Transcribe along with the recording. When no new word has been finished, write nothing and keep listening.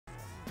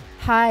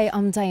Hi,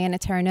 I'm Diana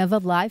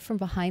Terranova, live from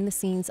behind the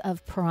scenes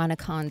of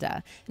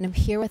Piranhaconda, and I'm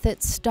here with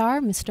its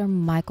star, Mr.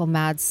 Michael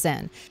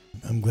Madsen.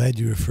 I'm glad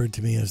you referred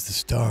to me as the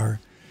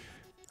star.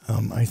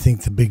 I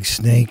think the big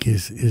snake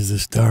is the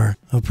star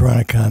of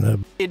Piranhaconda.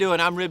 How you doing?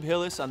 I'm Rib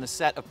Hillis on the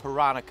set of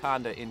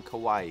Piranhaconda in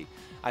Kauai.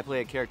 I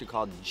play a character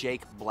called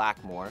Jake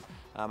Blackmore.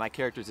 My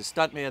character is a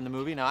stuntman in the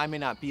movie. Now, I may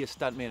not be a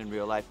stuntman in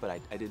real life,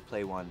 but I did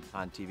play one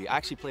on TV. I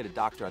actually played a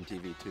doctor on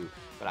TV too,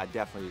 but I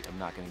definitely am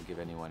not going to give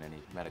anyone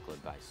any medical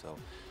advice. So,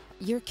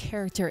 your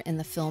character in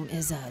the film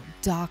is a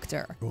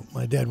doctor. Well,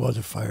 my dad was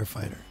a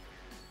firefighter,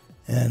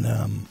 and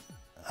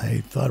I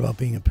thought about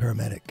being a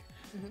paramedic.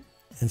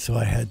 And so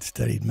I had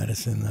studied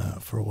medicine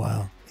for a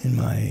while in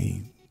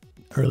my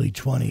early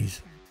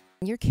 20s.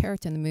 Your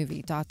character in the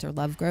movie, Dr.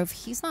 Lovegrove,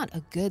 he's not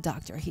a good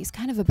doctor. He's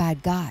kind of a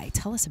bad guy.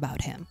 Tell us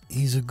about him.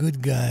 He's a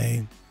good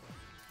guy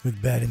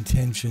with bad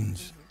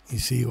intentions, you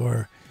see,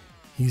 or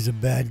he's a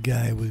bad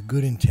guy with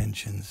good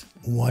intentions.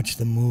 Watch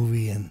the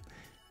movie and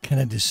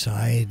kind of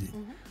decide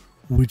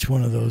which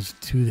one of those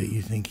two that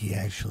you think he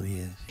actually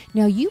is.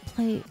 Now, you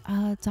play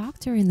a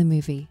doctor in the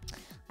movie.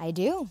 I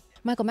do.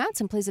 Michael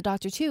Madsen plays a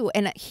doctor too,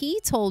 and he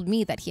told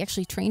me that he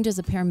actually trained as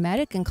a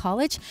paramedic in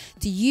college.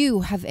 Do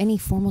you have any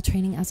formal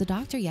training as a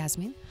doctor,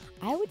 Yasmin?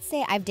 I would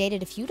say I've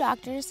dated a few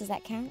doctors. Does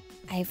that count?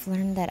 I've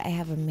learned that I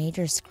have a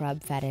major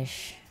scrub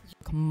fetish.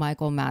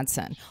 Michael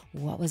Madsen,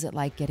 what was it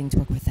like getting to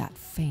work with that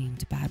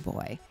famed bad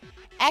boy?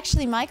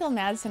 Actually, Michael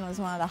Madsen was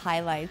one of the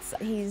highlights.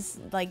 He's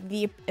like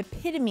the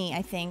epitome,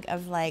 I think,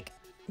 of like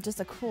just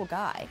a cool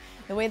guy.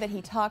 The way that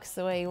he talks,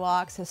 the way he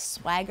walks, his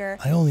swagger.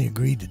 I only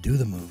agreed to do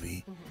the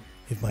movie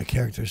if my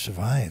character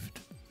survived.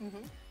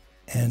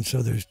 And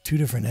so there's two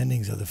different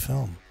endings of the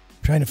film. I'm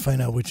trying to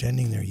find out which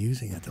ending they're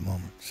using at the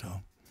moment.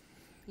 So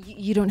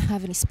You don't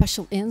have any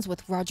special ins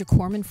with Roger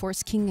Corman,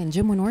 Forrest King, and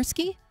Jim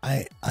Wynorski?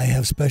 I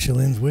have special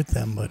ins with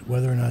them, but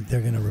whether or not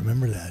they're going to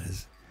remember that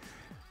is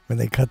when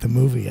they cut the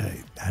movie.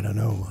 I don't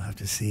know. We'll have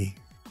to see.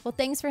 Well,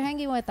 thanks for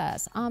hanging with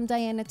us. I'm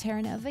Diana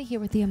Terranova here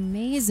with the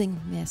amazing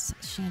Miss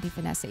Shandi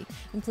Finnessey.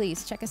 And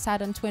please check us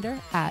out on Twitter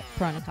at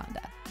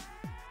Piranhaconda.